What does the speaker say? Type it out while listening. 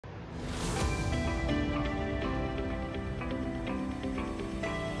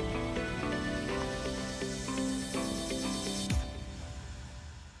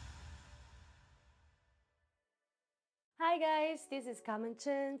Hi guys, this is Carmen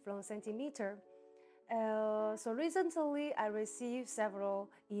Chen from Centimeter. So recently I received several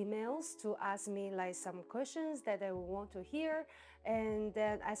emails to ask me like some questions that I want to hear, and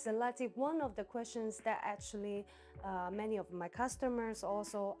then I selected one of the questions that actually many of my customers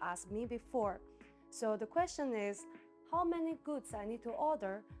also asked me before. So the question is, how many goods I need to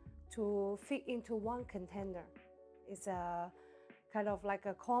order to fit into one container? It's a kind of like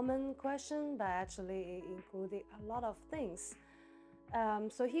a common question, but actually it included a lot of things.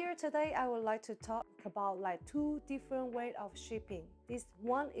 So here today I would like to talk about like two different ways of shipping. This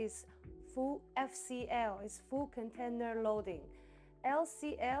one is full FCL, is full container loading.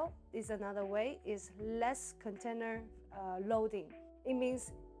 LCL is another way, is less container loading. It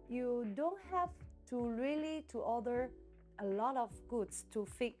means you don't have to really to order a lot of goods to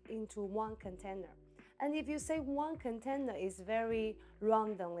fit into one container. And if you say one container is very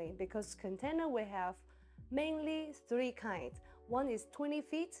randomly, because container we have mainly three kinds. One is 20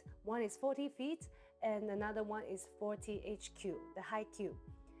 feet, one is 40 feet, and another one is 40 HQ, the high Q.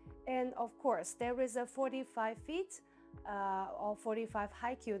 And of course, there is a 45 feet or 45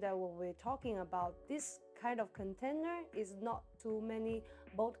 high Q that we're talking about. This kind of container is not too many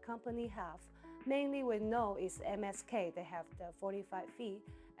boat company have. Mainly we know is MSK, they have the 45 feet,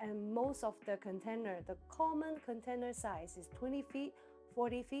 and most of the container, the common container size is 20 feet,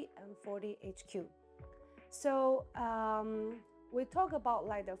 40 feet, and 40 HQ. So we talk about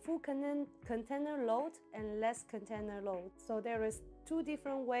like the full container load and less container load. So there is two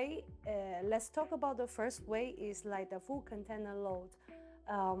different ways. Let's talk about the first way is like the full container load.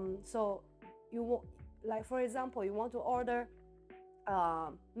 So you want, like for example, you want to order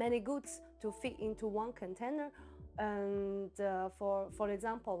many goods to fit into one container, and for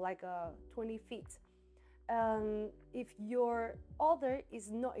example like 20 feet. If your order is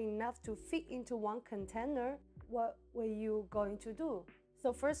not enough to fit into one container, what were you going to do?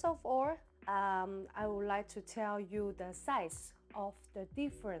 So first of all, I would like to tell you the size of the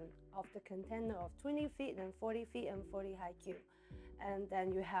different of the container of 20 feet and 40 feet and 40 high Q. And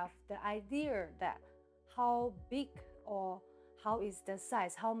then you have the idea that how big or how is the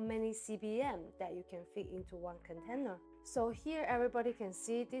size, how many CBM that you can fit into one container. So here everybody can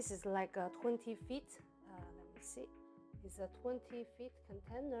see this is like a 20 feet. Let me see, it's a 20 feet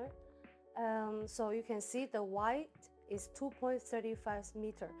container. So you can see the width is 2.35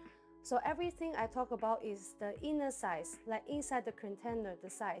 meter. So everything I talk about is the inner size, like inside the container, the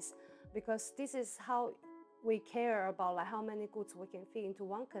size, because this is how we care about like how many goods we can fit into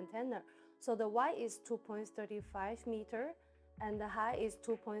one container. So the width is 2.35 meter and the height is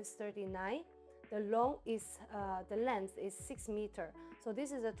 2.39. The the length is 6 meter. So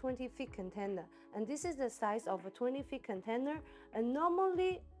this is a 20 feet container, and this is the size of a 20 feet container. And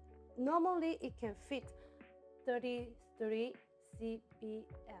normally it can fit 33 CBM.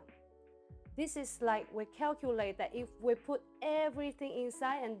 This is like we calculate that if we put everything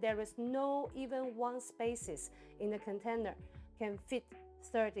inside and there is no even one spaces in the container, can fit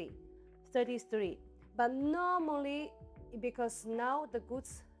 33. But normally, because now the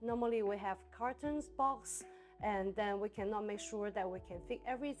goods, normally we have cartons box, and then we cannot make sure that we can fit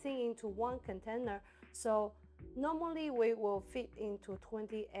everything into one container. So normally we will fit into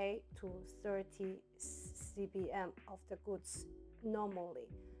 28 to 30 CBM of the goods normally.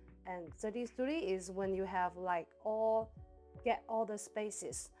 And 33 is when you have like get all the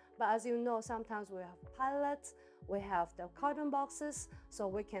spaces. But as you know, sometimes we have pallets, we have the carton boxes, so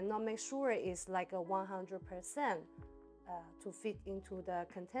we cannot make sure it's like a 100% to fit into the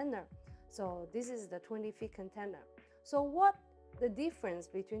container. So this is the 20 feet container. So what the difference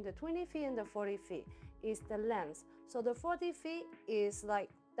between the 20 feet and the 40 feet is the length. So the 40 feet is like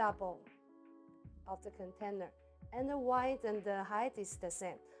double of the container, and the width and the height is the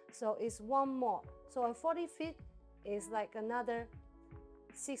same. So it's one more. So a 40 feet is like another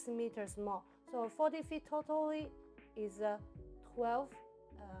 6 meters more. So 40 feet totally is a 12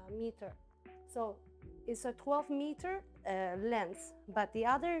 meter. So it's a 12 meter length, but the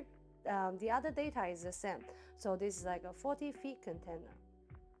other data is the same. So this is like a 40 feet container.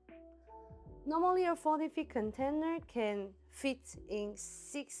 Normally a 40 feet container can fit in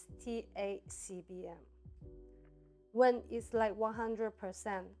 68 CBM. When it's like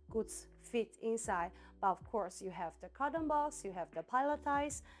 100% goods fit inside, but of course you have the carton box, you have the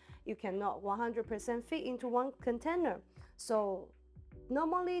palletized, you cannot 100% fit into one container. So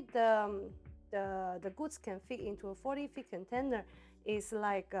normally the goods can fit into a 40 feet container is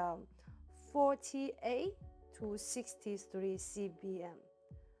like 48 to 63 CBM.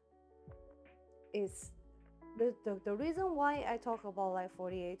 It's the reason why I talk about like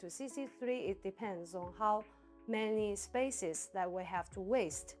 48 to 63, it depends on how many spaces that we have to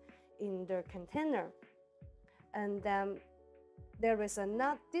waste in the container. And then there is a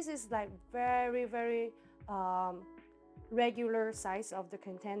nut. This is like very regular size of the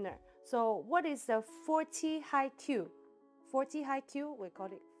container. So what is the 40 high Q? 40 high Q, we call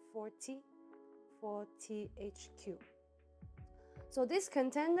it 40 HQ. So this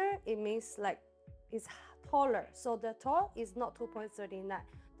container, it means like it's taller. So the tall is not 2.39.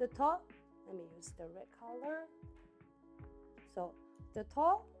 The tall, let me use the red color. So the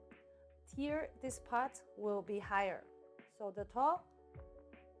tall here, this part will be higher. So the tall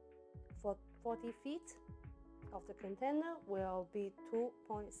for 40 feet of the container will be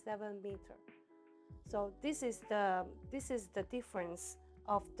 2.7 meter. So this is the difference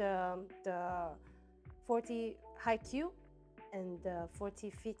of the 40 high Q and the 40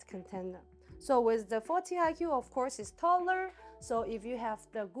 feet container. So with the 40 high Q, of course, is taller. So if you have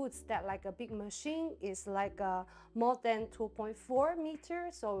the goods that like a big machine is like more than 2.4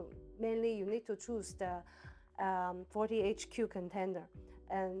 meters, so mainly you need to choose the 40 HQ container.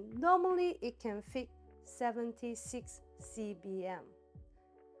 And normally it can fit 76 CBM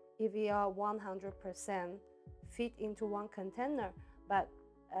if you are 100% fit into one container. But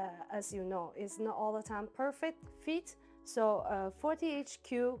as you know, it's not all the time perfect fit. So 40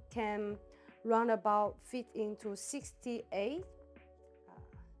 HQ can run about fit into 68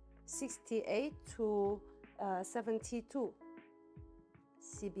 to 72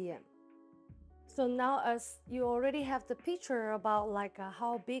 CBM. So now as you already have the picture about like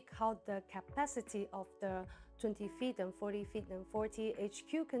how the capacity of the 20 feet and 40 feet and 40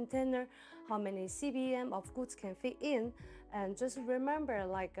 HQ container, how many CBM of goods can fit in. And just remember,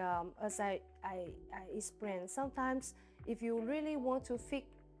 like as I explained, sometimes if you really want to fit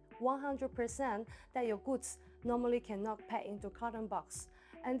 100% that your goods normally cannot pack into carton box.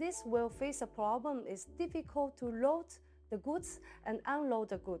 And this will face a problem. It's difficult to load the goods and unload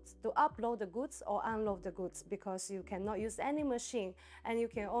the goods, to upload the goods or unload the goods, because you cannot use any machine and you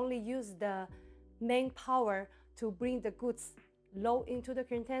can only use the main power to bring the goods load into the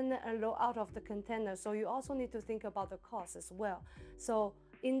container and load out of the container. So you also need to think about the cost as well. So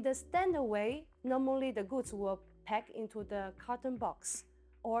in the standard way, normally the goods will pack into the carton box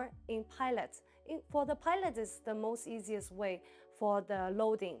or in pallet. For the pallet is the most easiest way for the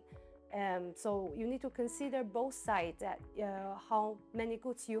loading. So you need to consider both sides, that how many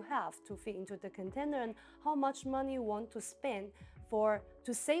goods you have to fit into the container and how much money you want to spend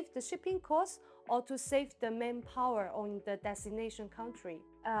to save the shipping costs or to save the manpower on the destination country.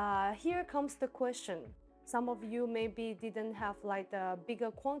 Here comes the question. Some of you maybe didn't have like the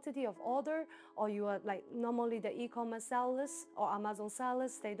bigger quantity of order, or you are like normally the e-commerce sellers or Amazon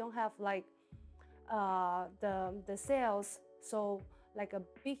sellers, they don't have like the sales. So like a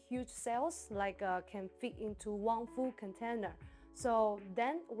big huge sales like can fit into one full container. So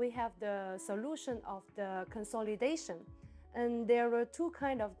then we have the solution of the consolidation, and there are two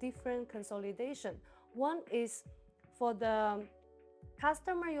kind of different consolidation. One is for the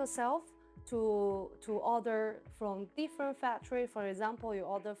customer yourself to order from different factories. For example, you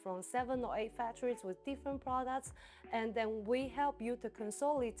order from 7 or 8 factories with different products, and then we help you to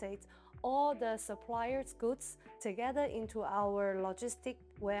consolidate all the suppliers' goods together into our logistic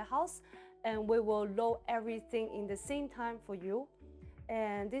warehouse, and we will load everything in the same time for you.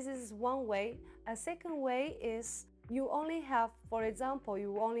 And this is one way. A second way is you only have, for example,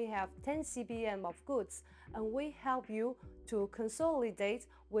 you only have 10 CBM of goods, and we help you to consolidate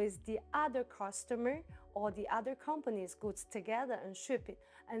with the other customer or the other company's goods together and ship it.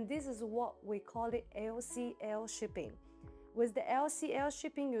 And this is what we call it LCL shipping. With the LCL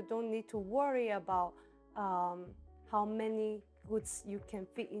shipping, you don't need to worry about how many goods you can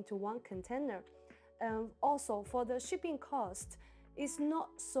fit into one container. Also, for the shipping cost, it's not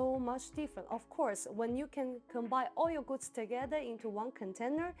so much different. Of course, when you can combine all your goods together into one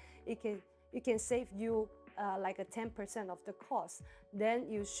container, it can save you like a 10% of the cost. Then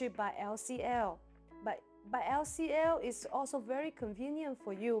you ship by LCL. But by LCL is also very convenient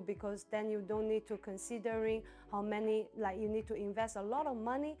for you, because then you don't need to considering how many, like you need to invest a lot of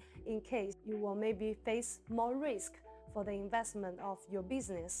money in case you will maybe face more risk for the investment of your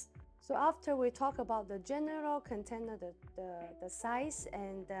business. So after we talk about the general container, the size,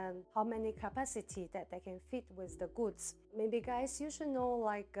 and then how many capacity that they can fit with the goods. Maybe guys, you should know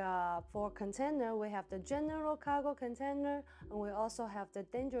like for container, we have the general cargo container, and we also have the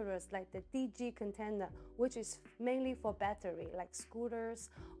dangerous, like the DG container, which is mainly for battery, like scooters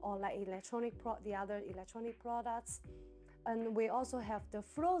or like the other electronic products. And we also have the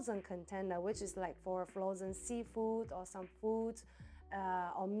frozen container, which is like for frozen seafood or some foods.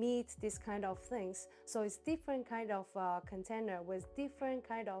 or meat, this kind of things. So it's different kind of container with different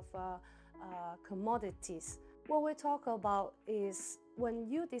kind of commodities. What we talk about is when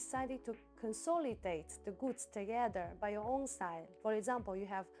you decided to consolidate the goods together by your own side. For example, you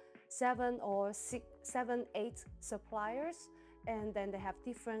have 8 suppliers, and then they have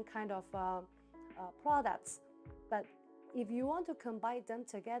different kind of products. But if you want to combine them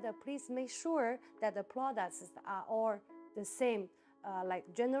together, please make sure that the products are all the same, like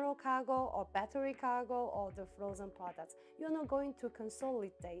general cargo or battery cargo or the frozen products. You're not going to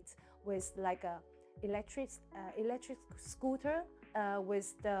consolidate with like a electric scooter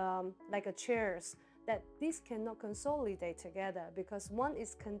with the like a chairs. That these cannot consolidate together because one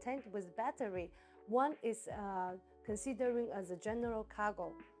is contained with battery, one is considering as a general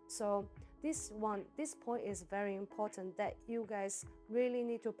cargo. So this point is very important that you guys really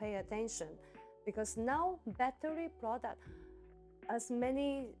need to pay attention, because now battery product, as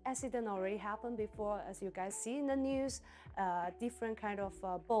many accidents already happened before, as you guys see in the news, different kind of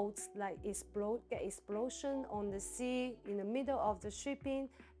boats like get explosion on the sea in the middle of the shipping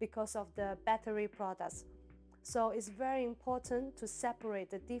because of the battery products. So it's very important to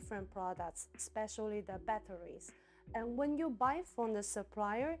separate the different products, especially the batteries. And when you buy from the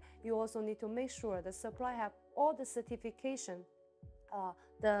supplier, you also need to make sure the supplier have all the certification.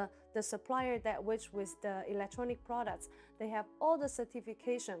 The supplier that which with the electronic products, they have all the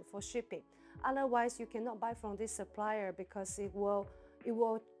certification for shipping. Otherwise, you cannot buy from this supplier because it will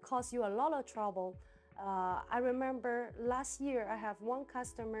cause you a lot of trouble. I remember last year I have one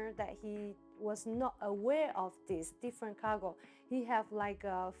customer that he was not aware of this different cargo. He have like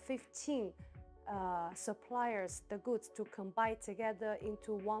 15 suppliers, the goods to combine together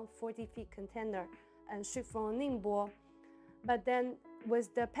into one 40-feet container and ship from Ningbo. But then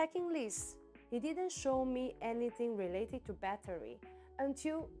with the packing list, he didn't show me anything related to battery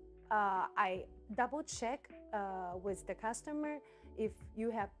until I double check with the customer if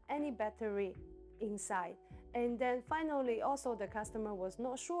you have any battery inside. And then finally also the customer was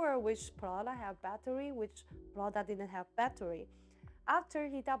not sure which product have battery, which product didn't have battery. After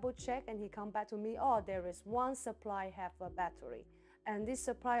he double checked and he come back to me, oh, there is one supply have a battery, and this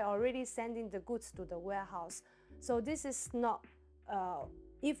supply already sending the goods to the warehouse. So this is not,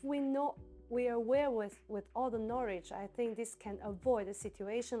 if we are aware with all the knowledge, I think this can avoid a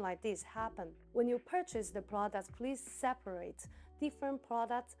situation like this happen. When you purchase the products, please separate different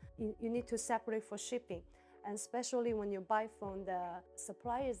products. You need to separate for shipping, and especially when you buy from the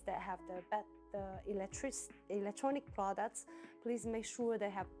suppliers that have the electronic products, please make sure they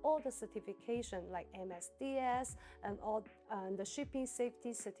have all the certification like MSDS and all the shipping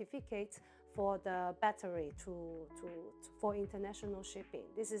safety certificates for the battery for international shipping.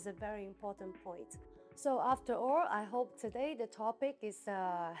 This is a very important point. So after all, I hope today the topic is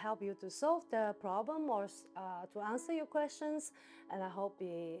help you to solve the problem or to answer your questions, and I hope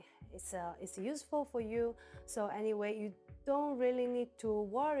it's useful for you. So anyway, you don't really need to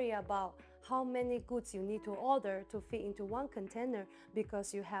worry about how many goods you need to order to fit into one container,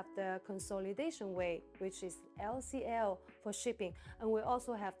 because you have the consolidation way, which is LCL for shipping, and we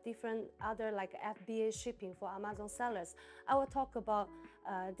also have different other like FBA shipping for Amazon sellers. I will talk about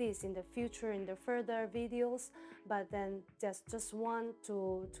this in the future in the further videos, but then just want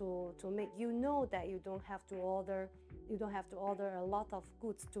to make you know that you don't have to order a lot of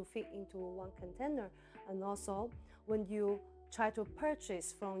goods to fit into one container. And also when you try to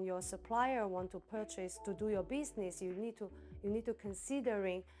purchase from your supplier, want to purchase to do your business, you need to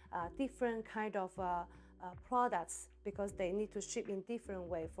considering different kind of products, because they need to ship in different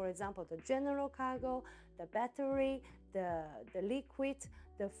way. For example, the general cargo, the battery, the liquid,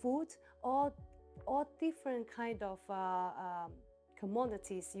 the food, all different kind of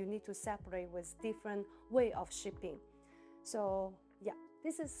commodities you need to separate with different way of shipping. So yeah,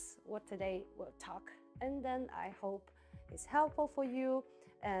 this is what today we'll talk, and then I hope it's helpful for you.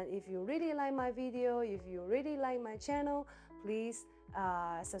 And if you really like my video, if you really like my channel, please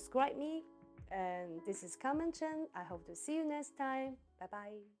subscribe me. And this is Carmen Chen. I hope to see you next time. Bye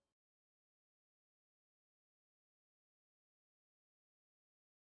bye.